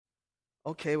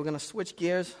Okay, we're going to switch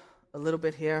gears a little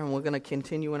bit here, and we're going to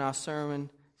continue in our sermon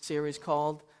series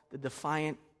called The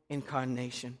Defiant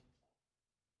Incarnation.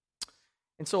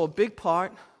 And so a big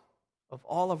part of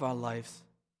all of our lives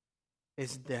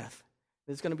is death.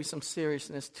 There's going to be some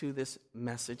seriousness to this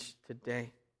message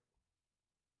today.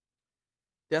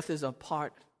 Death is a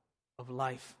part of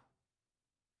life.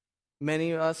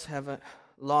 Many of us have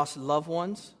lost loved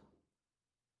ones.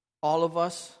 All of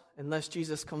us, unless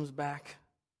Jesus comes back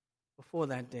before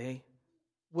that day,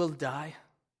 will die.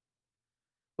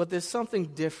 But there's something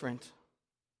different.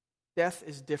 Death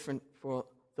is different for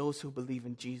those who believe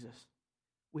in Jesus.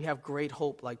 We have great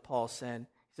hope, like Paul said.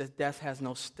 He says, death has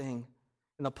no sting.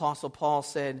 And the Apostle Paul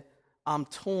said, I'm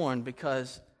torn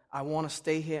because I want to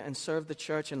stay here and serve the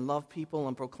church and love people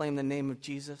and proclaim the name of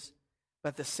Jesus. But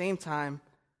at the same time,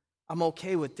 I'm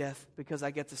okay with death because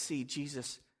I get to see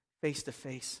Jesus face to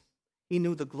face. He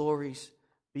knew the glories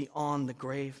beyond the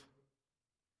grave.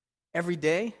 Every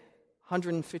day,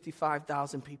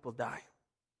 155,000 people die.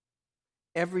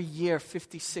 Every year,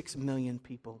 56 million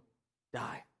people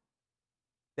die.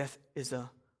 Death is a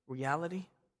reality.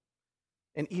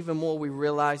 And even more, we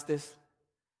realized this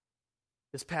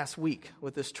past week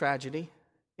with this tragedy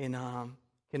in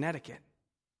Connecticut.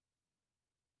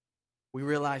 We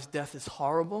realized death is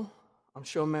horrible. I'm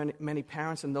sure many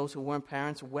parents and those who weren't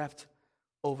parents wept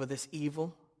over this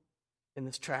evil and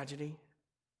this tragedy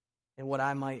and what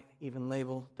I might even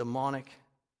label demonic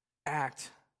act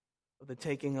of the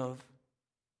taking of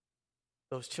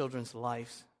those children's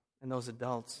lives and those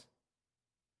adults.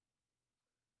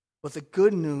 But the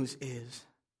good news is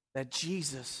that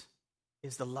Jesus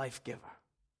is the life giver.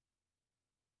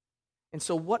 And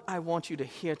so what I want you to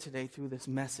hear today through this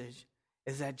message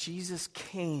is that Jesus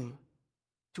came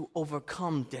to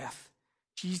overcome death.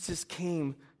 Jesus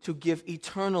came to give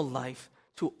eternal life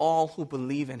to all who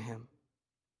believe in him.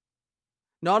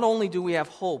 Not only do we have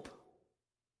hope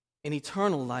in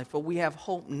eternal life, but we have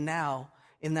hope now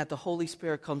in that the Holy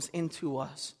Spirit comes into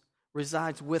us,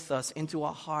 resides with us, into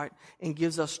our heart, and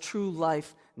gives us true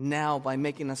life now by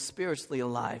making us spiritually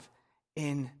alive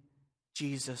in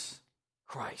Jesus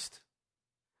Christ.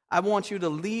 I want you to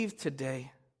leave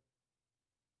today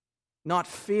not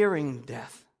fearing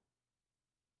death,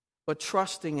 but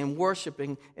trusting and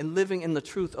worshiping and living in the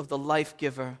truth of the life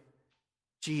giver,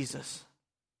 Jesus.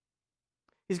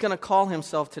 He's going to call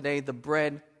himself today the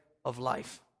bread of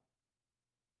life.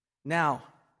 Now,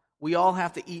 we all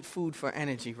have to eat food for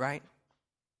energy, right?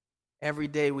 Every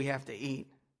day we have to eat.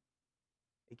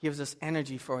 It gives us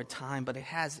energy for a time, but it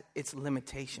has its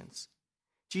limitations.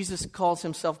 Jesus calls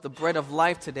himself the bread of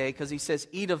life today because he says,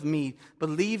 eat of me,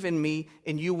 believe in me,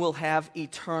 and you will have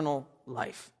eternal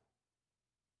life.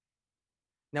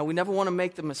 Now, we never want to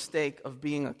make the mistake of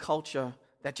being a culture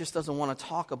that just doesn't want to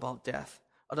talk about death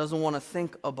or doesn't want to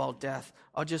think about death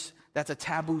or just that's a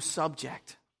taboo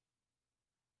subject.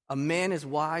 A man is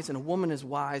wise and a woman is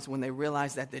wise when they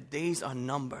realize that their days are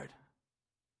numbered.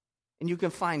 And you can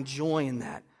find joy in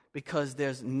that because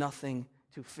there's nothing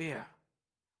to fear.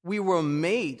 We were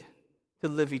made to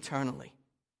live eternally.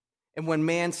 And when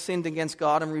man sinned against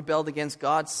God and rebelled against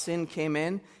God, sin came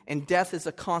in, and death is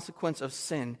a consequence of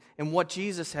sin. And what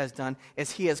Jesus has done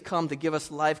is he has come to give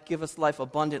us life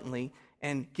abundantly,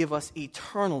 and give us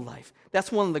eternal life.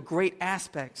 That's one of the great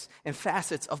aspects and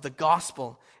facets of the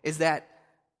gospel, is that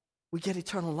we get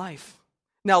eternal life.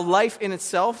 Now, life in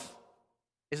itself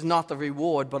is not the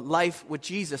reward, but life with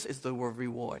Jesus is the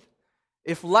reward.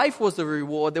 If life was the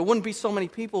reward, there wouldn't be so many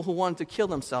people who wanted to kill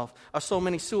themselves or so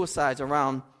many suicides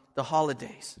around the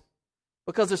holidays.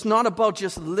 Because it's not about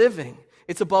just living.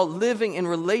 It's about living in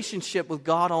relationship with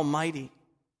God Almighty.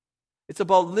 It's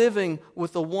about living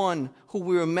with the one who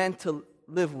we were meant to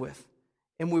live with.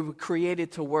 And we were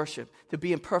created to worship, to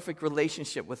be in perfect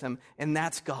relationship with him. And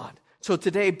that's God. So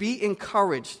today, be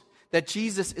encouraged that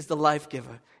Jesus is the life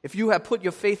giver. If you have put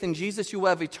your faith in Jesus, you will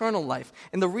have eternal life.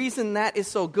 And the reason that is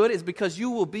so good is because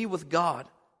you will be with God,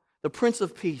 the Prince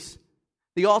of Peace,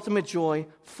 the ultimate joy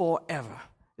forever.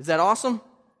 Is that awesome?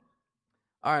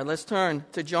 All right, let's turn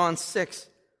to John 6.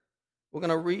 We're going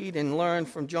to read and learn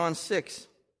from John 6,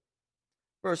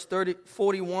 verse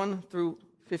 41 through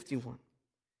 51.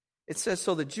 It says,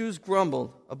 so the Jews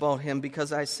grumbled about him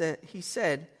because he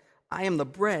said, I am the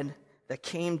bread that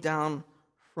came down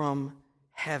from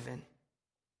heaven.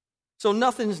 So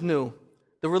nothing's new.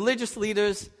 The religious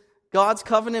leaders, God's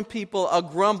covenant people, are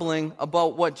grumbling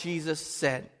about what Jesus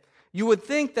said. You would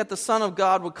think that the Son of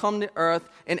God would come to earth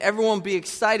and everyone would be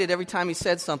excited every time he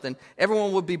said something.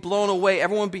 Everyone would be blown away.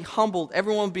 Everyone would be humbled.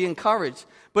 Everyone would be encouraged.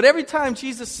 But every time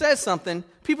Jesus says something,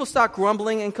 people start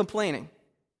grumbling and complaining.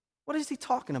 What is he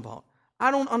talking about?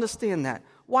 I don't understand that.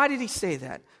 Why did he say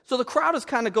that? So the crowd is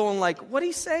kind of going like, what did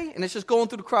he say? And it's just going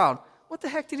through the crowd. What the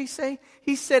heck did he say?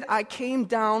 He said, I came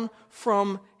down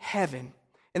from heaven.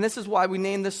 And this is why we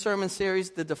named this sermon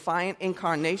series the Defiant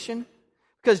Incarnation.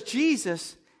 Because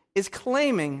Jesus is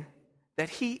claiming that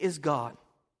he is God.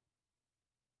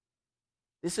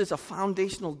 This is a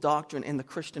foundational doctrine in the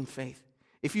Christian faith.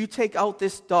 If you take out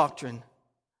this doctrine,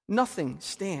 nothing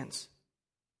stands.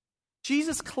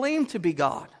 Jesus claimed to be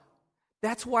God.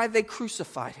 That's why they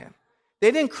crucified him.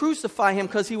 They didn't crucify him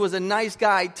because he was a nice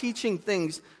guy teaching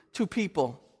things to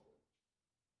people,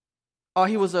 or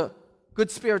he was a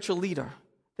good spiritual leader.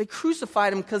 They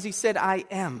crucified him because he said, I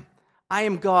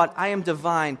am God, I am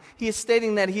divine. He is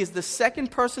stating that he is the second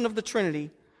person of the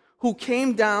Trinity who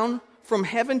came down from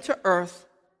heaven to earth.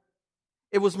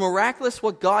 It was miraculous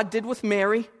what God did with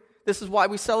Mary. This is why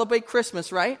we celebrate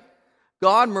Christmas, right?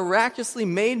 God miraculously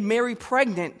made Mary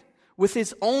pregnant with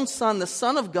his own son, the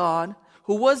Son of God,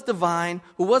 who was divine,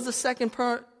 who was the second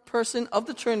person of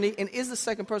the Trinity and is the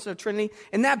second person of the Trinity.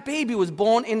 And that baby was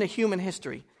born into human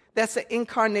history. That's the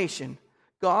incarnation.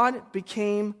 God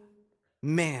became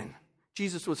man.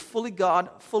 Jesus was fully God,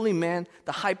 fully man,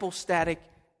 the hypostatic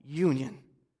union.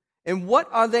 And what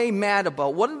are they mad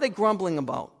about? What are they grumbling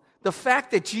about? The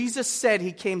fact that Jesus said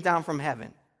he came down from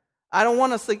heaven. I don't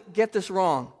want us to get this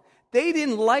wrong. They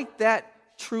didn't like that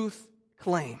truth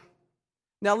claim.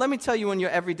 Now, let me tell you in your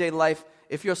everyday life,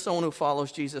 if you're someone who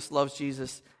follows Jesus, loves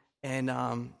Jesus, and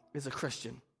is a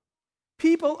Christian,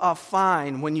 people are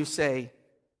fine when you say,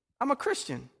 I'm a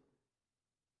Christian.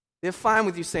 They're fine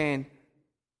with you saying,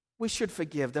 we should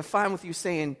forgive. They're fine with you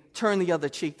saying, turn the other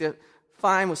cheek. They're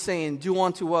fine with saying, do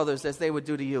unto others as they would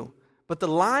do to you. But the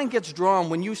line gets drawn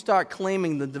when you start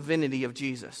claiming the divinity of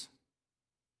Jesus.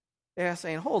 They're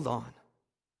saying, hold on.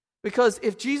 Because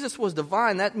if Jesus was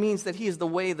divine, that means that he is the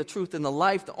way, the truth, and the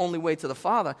life, the only way to the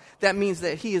Father. That means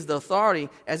that he is the authority.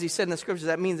 As he said in the scriptures,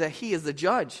 that means that he is the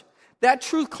judge. That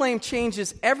truth claim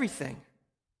changes everything.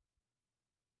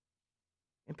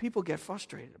 And people get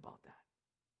frustrated about that.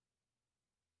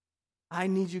 I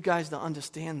need you guys to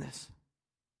understand this.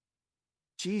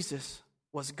 Jesus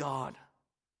was God.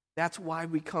 That's why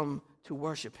we come to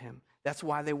worship him. That's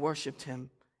why they worshiped him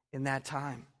in that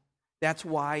time. That's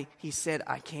why he said,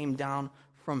 I came down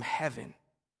from heaven.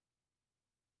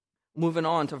 Moving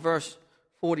on to verse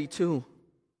 42.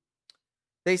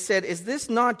 They said, is this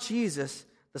not Jesus,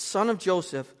 the son of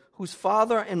Joseph, whose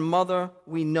father and mother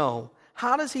we know?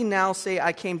 How does he now say,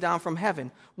 I came down from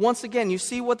heaven? Once again, you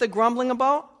see what they're grumbling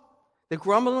about? They're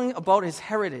grumbling about his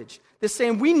heritage. They're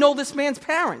saying, we know this man's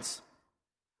parents.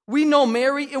 We know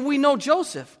Mary and we know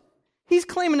Joseph. He's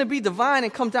claiming to be divine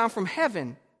and come down from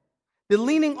heaven. They're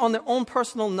leaning on their own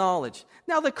personal knowledge.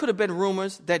 Now, there could have been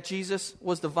rumors that Jesus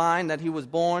was divine, that he was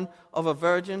born of a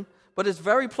virgin, but it's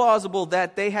very plausible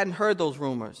that they hadn't heard those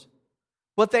rumors.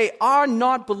 But they are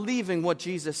not believing what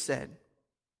Jesus said.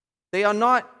 They are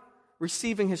not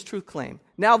receiving his truth claim.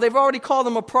 Now, they've already called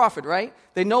him a prophet, right?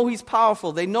 They know he's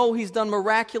powerful. They know he's done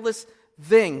miraculous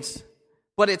things.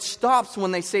 But it stops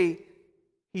when they say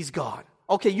he's God.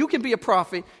 Okay, you can be a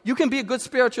prophet. You can be a good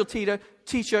spiritual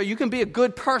teacher. You can be a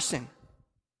good person.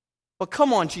 But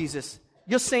come on, Jesus.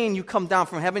 You're saying you come down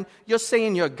from heaven. You're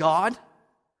saying you're God.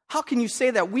 How can you say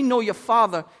that? We know your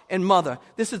father and mother.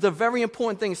 This is a very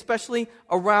important thing, especially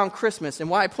around Christmas. And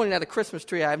why I pointed at a Christmas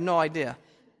tree, I have no idea.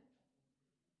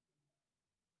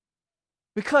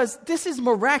 Because this is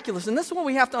miraculous, and this is what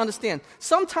we have to understand.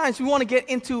 Sometimes we want to get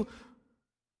into,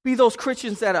 be those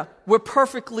Christians that we're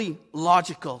perfectly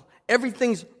logical.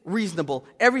 Everything's reasonable.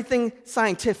 Everything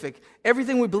scientific.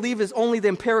 Everything we believe is only the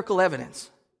empirical evidence.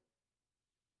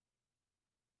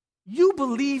 You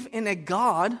believe in a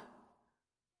God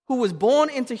who was born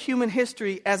into human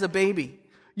history as a baby.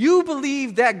 You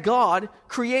believe that God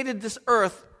created this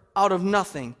earth out of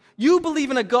nothing. You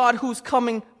believe in a God who's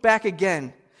coming back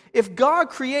again. If God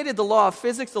created the law of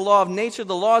physics, the law of nature,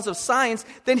 the laws of science,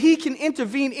 then he can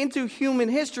intervene into human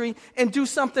history and do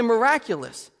something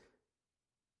miraculous.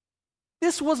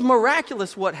 This was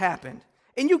miraculous what happened.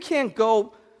 And you can't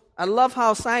go, I love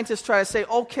how scientists try to say,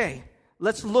 okay,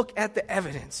 let's look at the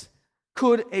evidence.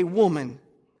 Could a woman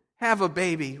have a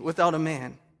baby without a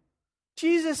man?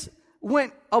 Jesus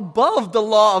went above the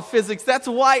law of physics. That's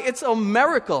why it's a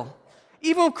miracle.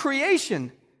 Even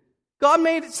creation. God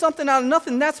made something out of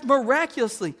nothing. That's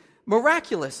miraculous.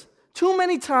 Too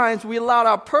many times we allowed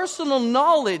our personal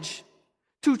knowledge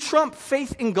to trump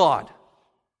faith in God.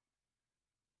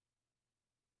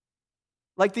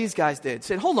 Like these guys did.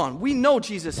 Said, hold on, we know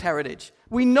Jesus' heritage.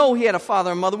 We know he had a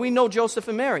father and mother. We know Joseph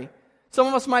and Mary. Some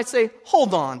of us might say,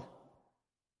 hold on,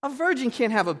 a virgin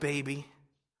can't have a baby.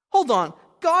 Hold on.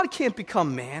 God can't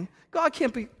become man. God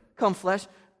can't become flesh.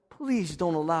 Please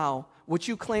don't allow what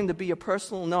you claim to be your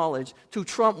personal knowledge to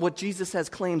trump what Jesus has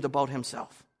claimed about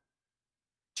himself.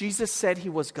 Jesus said he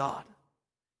was God.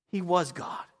 He was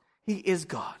God. He is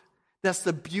God. That's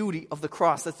the beauty of the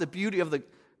cross. That's the beauty of the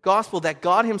gospel, that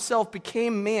God himself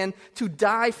became man to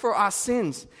die for our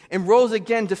sins and rose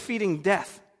again, defeating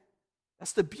death.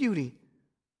 That's the beauty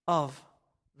of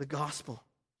the gospel.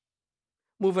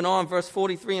 Moving on, verse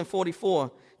 43 and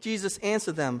 44. Jesus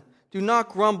answered them, "Do not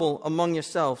grumble among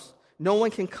yourselves. No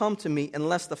one can come to me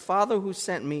unless the Father who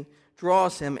sent me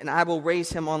draws him, and I will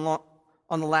raise him on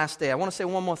the last day." I want to say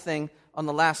one more thing on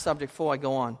the last subject before I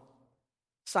go on.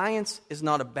 Science is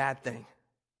not a bad thing,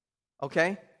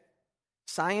 okay?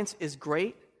 Science is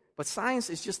great, but science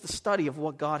is just the study of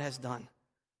what God has done.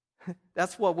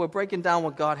 That's what we're breaking down,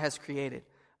 what God has created.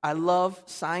 I love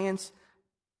science.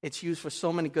 It's used for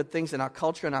so many good things in our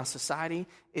culture and our society.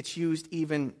 It's used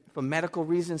even for medical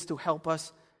reasons to help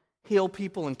us heal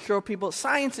people and cure people.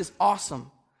 Science is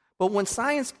awesome. But when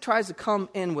science tries to come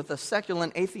in with a secular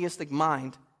and atheistic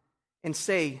mind and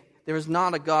say there is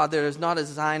not a God, there is not a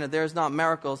designer, there is not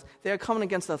miracles, they're coming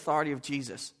against the authority of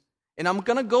Jesus. And I'm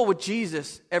going to go with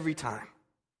Jesus every time.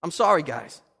 I'm sorry,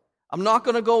 guys. I'm not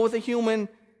going to go with a human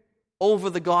over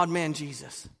the God-man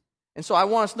Jesus. And so I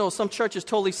want us to know, some churches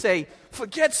totally say,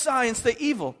 forget science, they're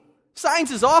evil.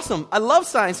 Science is awesome. I love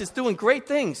science. It's doing great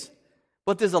things.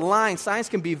 But there's a line. Science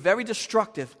can be very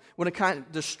destructive when it can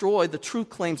destroy the true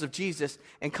claims of Jesus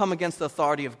and come against the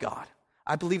authority of God.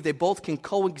 I believe they both can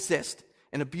coexist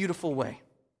in a beautiful way.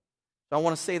 So I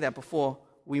want to say that before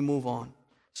we move on.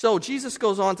 So Jesus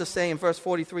goes on to say in verse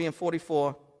 43 and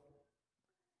 44,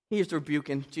 he is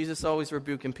rebuking. Jesus is always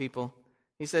rebuking people.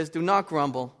 He says, "Do not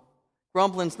grumble.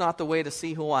 Grumbling's not the way to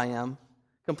see who I am.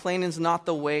 Complaining's not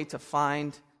the way to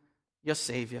find your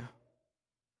Savior."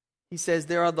 He says,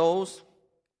 "There are those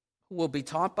who will be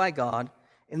taught by God,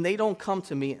 and they don't come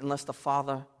to me unless the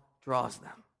Father draws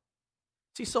them."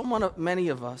 See, many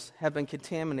of us have been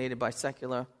contaminated by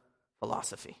secular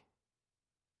philosophy.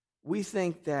 We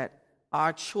think that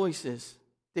our choices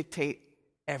dictate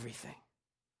everything.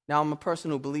 Now, I'm a person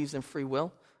who believes in free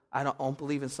will. I don't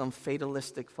believe in some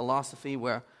fatalistic philosophy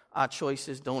where our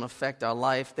choices don't affect our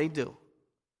life. They do.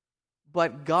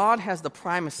 But God has the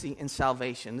primacy in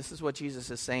salvation. This is what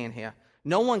Jesus is saying here.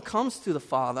 No one comes to the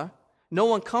Father, no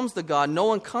one comes to God, no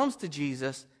one comes to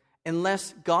Jesus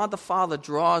unless God the Father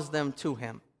draws them to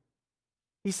him.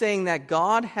 He's saying that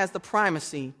God has the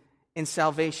primacy in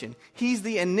salvation. He's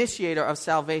the initiator of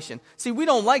salvation. See, we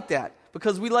don't like that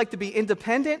because we like to be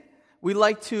independent. We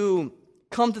like to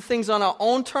come to things on our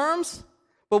own terms.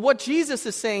 But what Jesus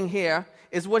is saying here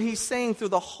is what he's saying through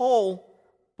the whole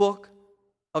book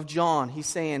of John. He's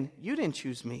saying, you didn't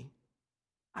choose me.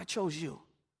 I chose you.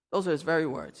 Those are his very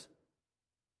words.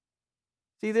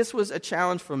 See, this was a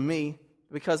challenge for me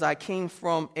because I came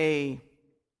from a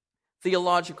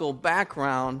theological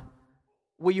background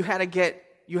where you had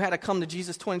to come to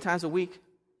Jesus 20 times a week.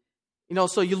 You know,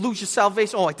 so you lose your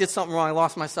salvation. Oh, I did something wrong. I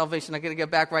lost my salvation. I got to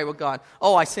get back right with God.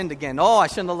 Oh, I sinned again. Oh, I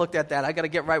shouldn't have looked at that. I got to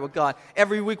get right with God.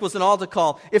 Every week was an altar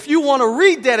call. If you want to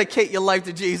rededicate your life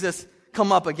to Jesus,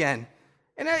 come up again.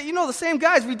 And the same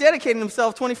guys rededicating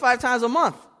themselves 25 times a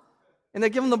month. And they're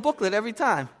giving the booklet every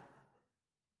time.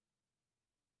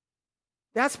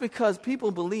 That's because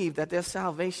people believe that their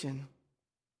salvation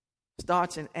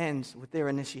starts and ends with their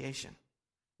initiation.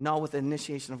 Not with the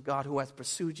initiation of God, who has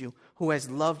pursued you, who has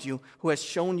loved you, who has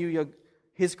shown you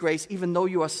his grace, even though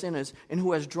you are sinners, and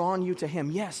who has drawn you to him.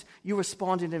 Yes, you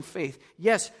responded in faith.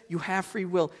 Yes, you have free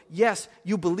will. Yes,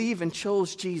 you believe and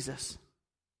chose Jesus.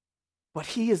 But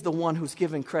he is the one who's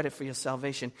given credit for your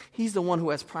salvation. He's the one who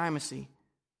has primacy.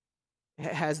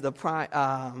 Has the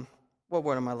prime, what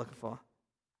word am I looking for?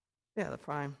 Yeah, the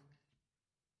prime.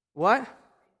 What?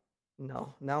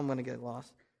 No, now I'm going to get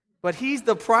lost. But he's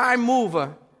the prime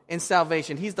mover in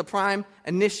salvation. He's the prime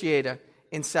initiator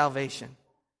in salvation.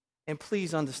 And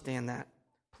please understand that.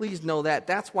 Please know that.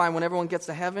 That's why when everyone gets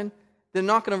to heaven, they're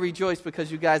not going to rejoice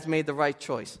because you guys made the right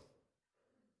choice.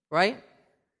 Right?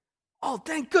 Oh,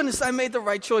 thank goodness I made the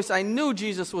right choice. I knew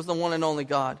Jesus was the one and only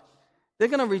God. They're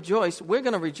going to rejoice. We're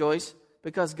going to rejoice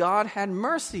because God had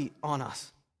mercy on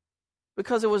us.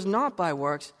 Because it was not by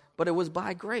works, but it was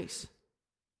by grace.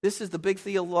 This is the big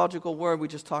theological word we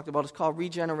just talked about. It's called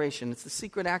regeneration. It's the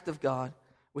secret act of God,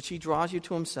 which he draws you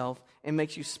to himself and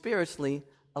makes you spiritually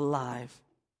alive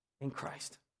in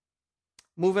Christ.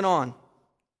 Moving on.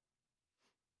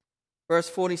 Verse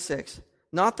 46.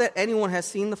 Not that anyone has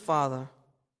seen the Father,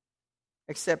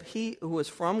 except he who is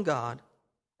from God.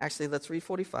 Actually, let's read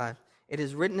 45. It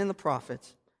is written in the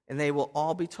prophets, and they will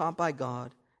all be taught by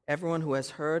God. Everyone who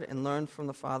has heard and learned from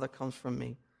the Father comes from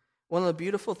me. One of the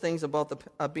beautiful things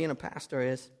about being a pastor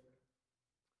is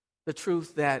the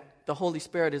truth that the Holy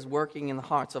Spirit is working in the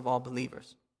hearts of all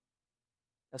believers.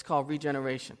 That's called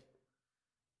regeneration.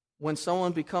 When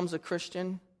someone becomes a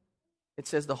Christian, it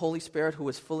says the Holy Spirit, who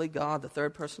is fully God, the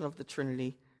third person of the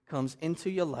Trinity, comes into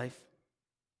your life,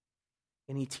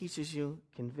 and he teaches you,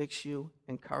 convicts you,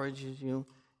 encourages you,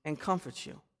 and comforts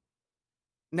you.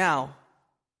 Now,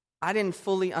 I didn't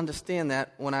fully understand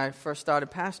that when I first started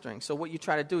pastoring. So what you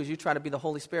try to do is you try to be the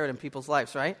Holy Spirit in people's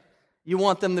lives, right? You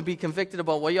want them to be convicted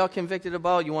about what you're convicted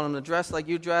about. You want them to dress like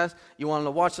you dress. You want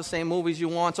them to watch the same movies you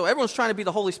want. So everyone's trying to be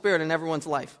the Holy Spirit in everyone's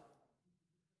life,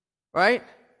 right?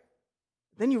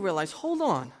 Then you realize, hold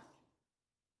on.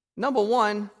 Number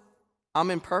one,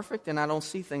 I'm imperfect and I don't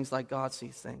see things like God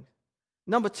sees things.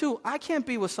 Number two, I can't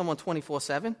be with someone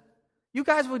 24/7. You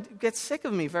guys would get sick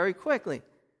of me very quickly.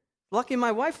 Lucky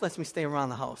my wife lets me stay around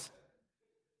the house.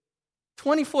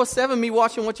 24/7, me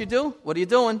watching what you do. What are you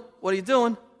doing? What are you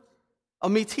doing? Or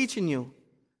me teaching you.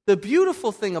 The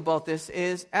beautiful thing about this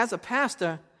is, as a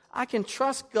pastor, I can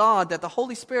trust God that the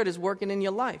Holy Spirit is working in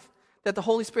your life, that the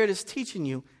Holy Spirit is teaching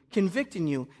you, convicting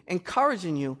you,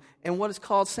 encouraging you, and what is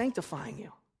called sanctifying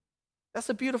you. That's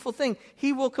a beautiful thing.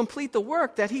 He will complete the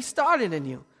work that he started in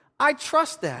you. I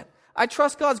trust that. I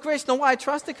trust God's grace. Know why I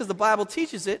trust it? Because the Bible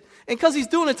teaches it, and because he's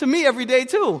doing it to me every day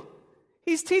too.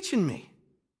 He's teaching me.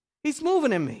 He's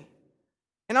moving in me.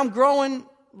 And I'm growing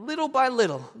little by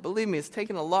little. Believe me, it's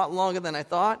taken a lot longer than I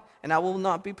thought, and I will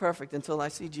not be perfect until I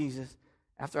see Jesus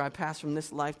after I pass from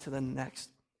this life to the next.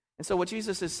 And so what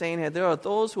Jesus is saying here, there are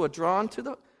those who are drawn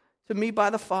to me by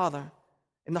the Father,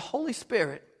 and the Holy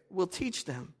Spirit will teach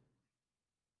them.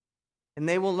 And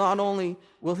they will not only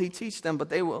will he teach them, but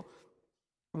they will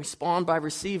respond by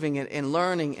receiving it and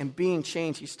learning and being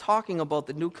changed. He's talking about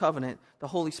the new covenant, the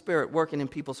Holy Spirit working in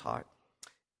people's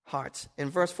hearts. In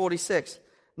verse 46,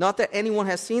 not that anyone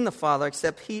has seen the Father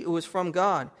except he who is from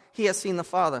God. He has seen the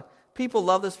Father. People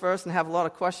love this verse and have a lot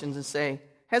of questions and say,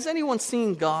 has anyone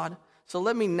seen God? So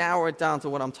let me narrow it down to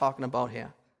what I'm talking about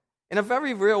here. In a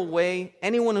very real way,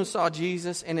 anyone who saw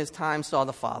Jesus in his time saw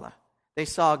the Father. They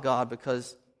saw God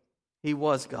because he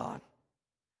was God.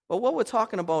 But what we're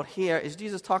talking about here is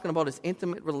Jesus talking about his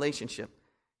intimate relationship,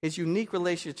 his unique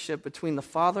relationship between the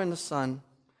Father and the Son,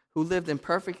 who lived in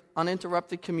perfect,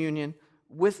 uninterrupted communion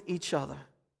with each other.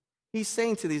 He's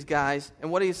saying to these guys,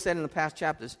 and what he said in the past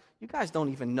chapters, you guys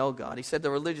don't even know God. He said to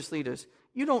religious leaders,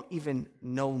 you don't even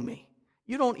know me.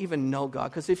 You don't even know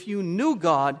God. Because if you knew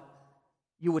God,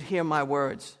 you would hear my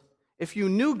words. If you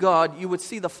knew God, you would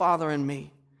see the Father in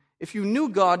me. If you knew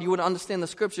God, you would understand the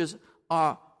Scriptures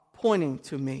are pointing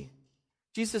to me.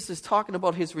 Jesus is talking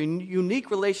about his unique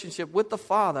relationship with the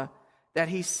Father, that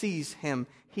he sees him,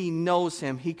 he knows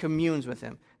him, he communes with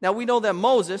him. Now we know that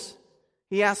Moses,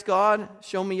 he asked God,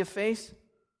 show me your face.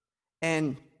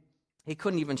 And he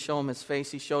couldn't even show him his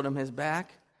face, he showed him his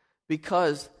back,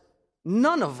 because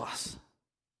none of us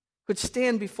could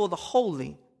stand before the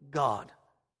holy God,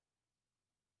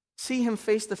 see him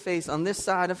face to face on this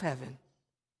side of heaven,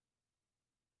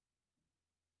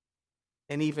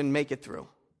 and even make it through.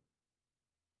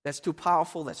 That's too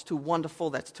powerful, that's too wonderful,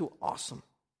 that's too awesome.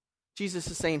 Jesus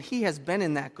is saying he has been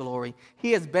in that glory.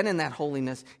 He has been in that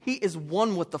holiness. He is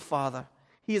one with the Father.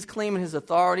 He is claiming his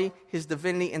authority, his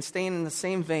divinity, and staying in the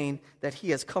same vein that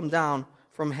he has come down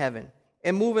from heaven.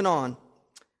 And moving on,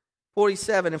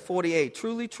 47 and 48,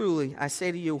 truly, truly, I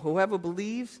say to you, whoever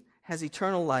believes has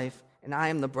eternal life, and I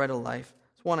am the bread of life. I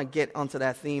just want to get onto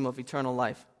that theme of eternal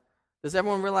life. Does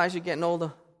everyone realize you're getting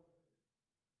older?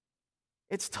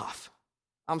 It's tough.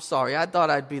 I'm sorry. I thought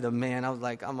I'd be the man. I was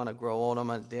like, I'm going to grow old. I'm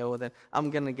going to deal with it. I'm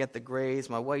going to get the grays.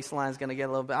 My waistline's going to get a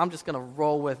little bit. I'm just going to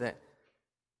roll with it.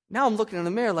 Now I'm looking in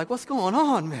the mirror like, what's going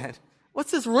on, man?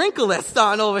 What's this wrinkle that's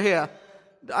starting over here?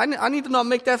 I need to not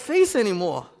make that face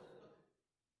anymore.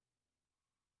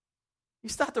 You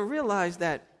start to realize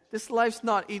that this life's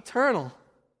not eternal.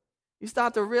 You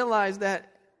start to realize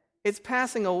that it's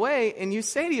passing away, and you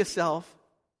say to yourself,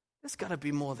 there's got to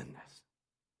be more than this.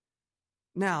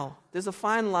 Now, there's a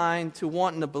fine line to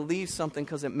wanting to believe something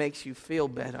because it makes you feel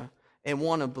better and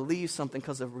want to believe something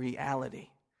because of reality.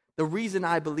 The reason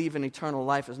I believe in eternal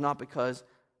life is not because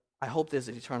I hope there's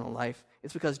an eternal life.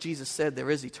 It's because Jesus said there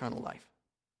is eternal life.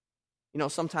 You know,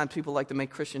 sometimes people like to make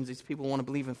Christians, these people want to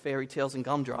believe in fairy tales and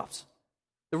gumdrops.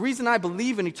 The reason I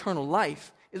believe in eternal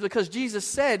life is because Jesus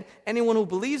said anyone who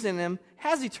believes in him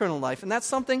has eternal life, and that's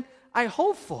something I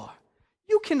hope for.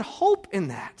 You can hope in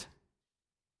that.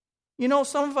 You know,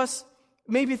 some of us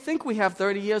maybe think we have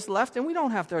 30 years left, and we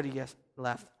don't have 30 years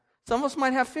left. Some of us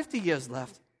might have 50 years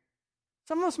left.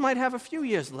 Some of us might have a few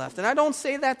years left. And I don't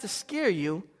say that to scare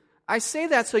you. I say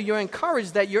that so you're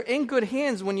encouraged that you're in good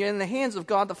hands when you're in the hands of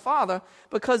God the Father,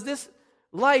 because this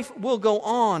life will go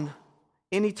on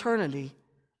in eternity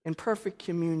in perfect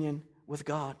communion with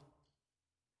God.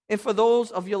 And for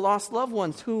those of your lost loved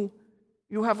ones who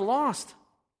you have lost,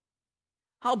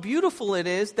 how beautiful it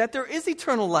is that there is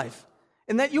eternal life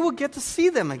and that you will get to see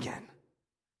them again.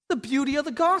 The beauty of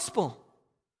the gospel.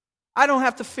 I don't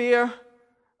have to fear.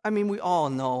 I mean, we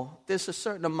all know there's a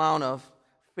certain amount of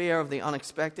fear of the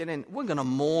unexpected, and we're going to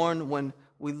mourn when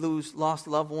we lose lost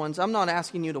loved ones. I'm not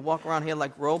asking you to walk around here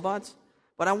like robots,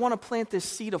 but I want to plant this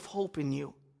seed of hope in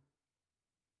you.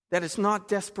 That it's not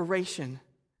desperation.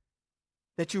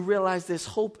 That you realize there's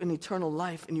hope in eternal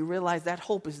life, and you realize that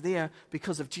hope is there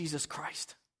because of Jesus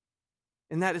Christ.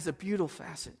 And that is a beautiful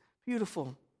facet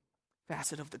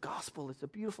of the gospel. It's a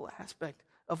beautiful aspect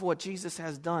of what Jesus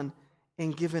has done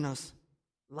in giving us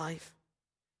life.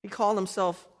 He called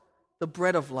himself the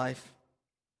bread of life.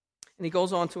 And he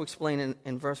goes on to explain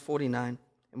in verse 49,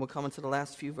 and we'll come into the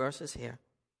last few verses here.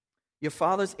 Your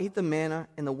fathers ate the manna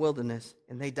in the wilderness,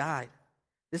 and they died.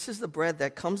 This is the bread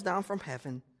that comes down from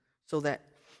heaven, so that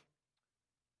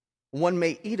one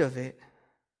may eat of it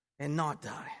and not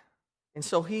die. And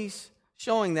so he's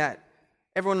showing that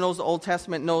everyone knows the Old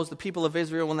Testament, knows the people of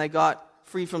Israel when they got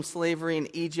free from slavery in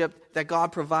Egypt, that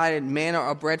God provided manna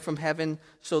or bread from heaven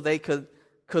so they could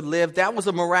live. That was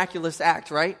a miraculous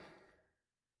act, right?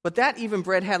 But that even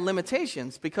bread had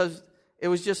limitations because it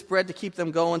was just bread to keep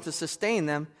them going, to sustain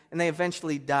them, and they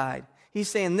eventually died. He's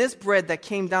saying this bread that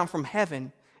came down from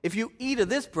heaven, if you eat of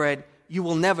this bread, you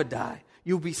will never die.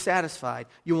 You will be satisfied.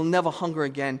 You will never hunger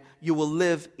again. You will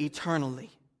live eternally.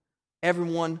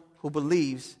 Everyone who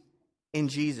believes in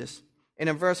Jesus. And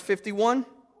in verse 51,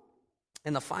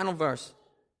 in the final verse,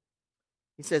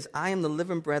 he says, I am the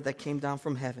living bread that came down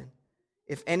from heaven.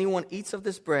 If anyone eats of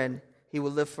this bread, he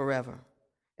will live forever.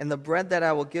 And the bread that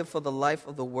I will give for the life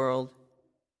of the world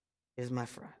is my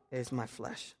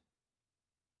flesh.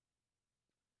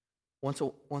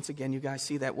 Once again, you guys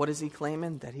see that. What is he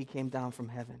claiming? That he came down from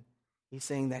heaven. He's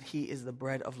saying that he is the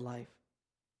bread of life.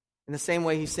 In the same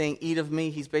way he's saying, eat of me,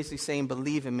 he's basically saying,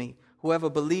 believe in me. Whoever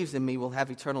believes in me will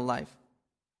have eternal life.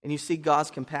 And you see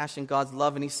God's compassion, God's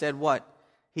love, and he said what?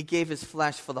 He gave his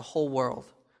flesh for the whole world.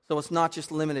 So it's not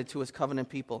just limited to his covenant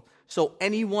people. So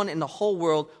anyone in the whole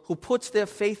world who puts their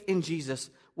faith in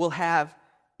Jesus will have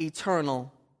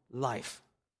eternal life.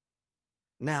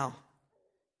 Now,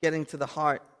 getting to the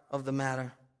heart of the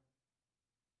matter.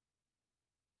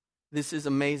 This is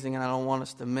amazing, and I don't want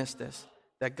us to miss this.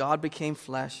 That God became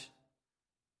flesh.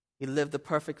 He lived a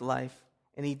perfect life,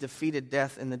 and he defeated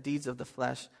death in the deeds of the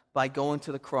flesh by going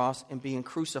to the cross and being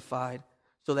crucified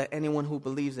so that anyone who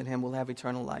believes in him will have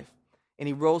eternal life. And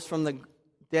he rose from the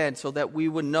dead so that we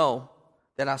would know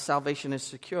that our salvation is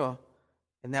secure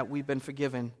and that we've been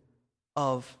forgiven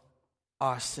of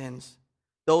our sins.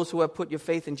 Those who have put your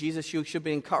faith in Jesus, you should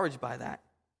be encouraged by that.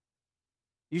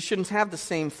 You shouldn't have the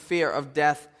same fear of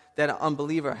death that an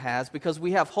unbeliever has, because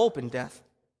we have hope in death.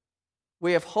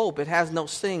 We have hope. It has no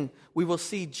sting. We will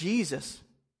see Jesus.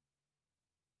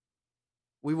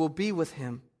 We will be with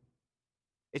him.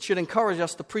 It should encourage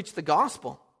us to preach the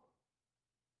gospel,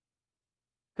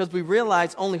 because we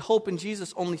realize only hope in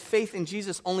Jesus, only faith in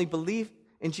Jesus, only belief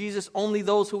in Jesus, only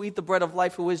those who eat the bread of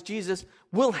life, who is Jesus,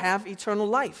 will have eternal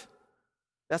life.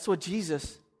 That's what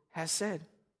Jesus has said.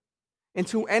 And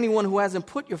to anyone who hasn't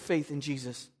put your faith in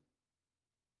Jesus,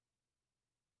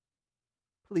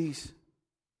 please,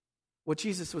 what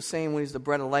Jesus was saying when he's the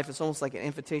bread of life, it's almost like an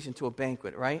invitation to a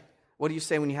banquet, right? What do you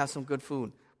say when you have some good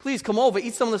food? Please come over,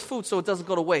 eat some of this food so it doesn't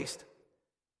go to waste.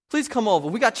 Please come over.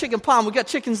 We got chicken parm, we got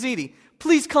chicken ziti.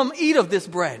 Please come eat of this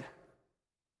bread.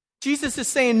 Jesus is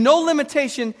saying no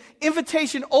limitation,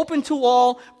 invitation open to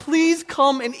all. Please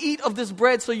come and eat of this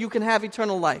bread so you can have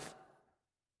eternal life.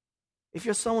 If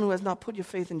you're someone who has not put your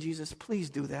faith in Jesus, please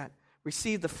do that.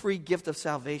 Receive the free gift of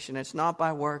salvation. It's not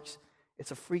by works.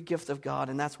 It's a free gift of God,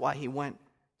 and that's why he went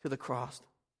to the cross.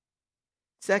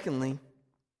 Secondly,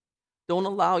 don't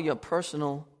allow your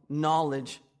personal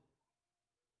knowledge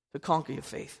to conquer your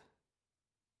faith.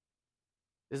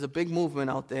 There's a big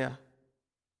movement out there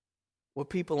with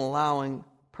people allowing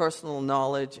personal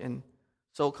knowledge and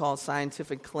so-called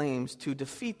scientific claims to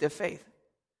defeat their faith.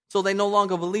 So they no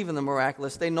longer believe in the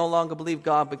miraculous. They no longer believe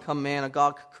God become man, or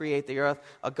God could create the earth,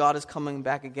 or God is coming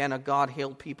back again, or God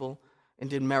healed people and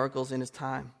did miracles in his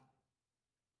time.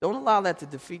 Don't allow that to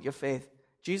defeat your faith.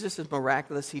 Jesus is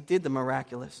miraculous. He did the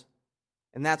miraculous.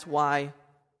 And that's why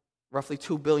roughly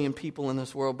 2 billion people in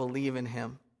this world believe in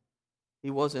him. He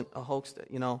wasn't a hoax,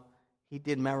 he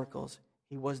did miracles.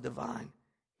 He was divine.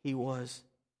 he was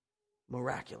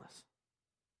miraculous.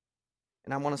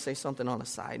 And I want to say something on a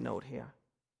side note here.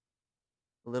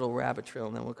 A little rabbit trail,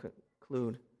 and then we'll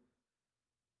conclude.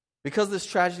 Because of this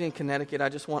tragedy in Connecticut, I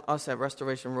just want us at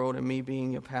Restoration Road, and me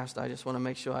being your pastor, I just want to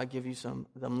make sure I give you some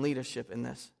leadership in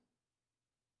this.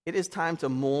 It is time to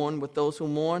mourn with those who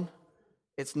mourn.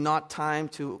 It's not time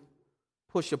to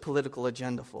push a political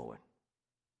agenda forward.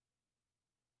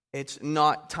 It's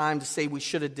not time to say we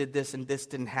should have did this and this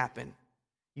didn't happen.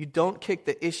 You don't kick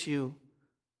the issue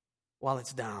while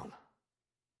it's down.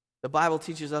 The Bible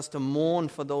teaches us to mourn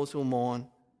for those who mourn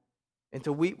and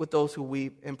to weep with those who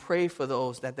weep and pray for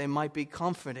those that they might be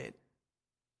comforted.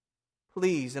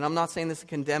 Please, and I'm not saying this to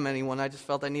condemn anyone, I just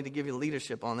felt I need to give you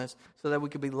leadership on this so that we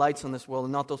could be lights on this world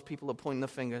and not those people who are pointing the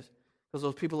fingers. Because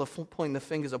those people who are pointing the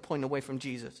fingers are pointing away from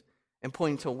Jesus and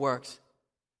pointing to works.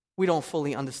 We don't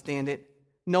fully understand it.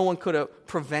 No one could have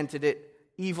prevented it.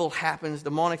 Evil happens.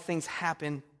 Demonic things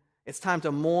happen. It's time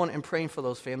to mourn and pray for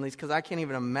those families because I can't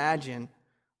even imagine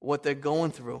what they're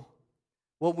going through.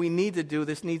 What we need to do,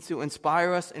 this needs to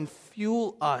inspire us and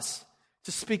fuel us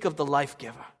to speak of the life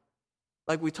giver,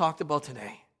 like we talked about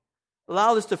today.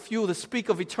 Allow this to fuel, to speak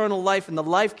of eternal life and the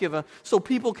life giver so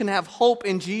people can have hope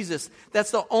in Jesus.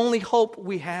 That's the only hope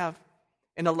we have.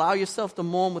 And allow yourself to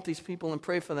mourn with these people and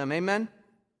pray for them. Amen?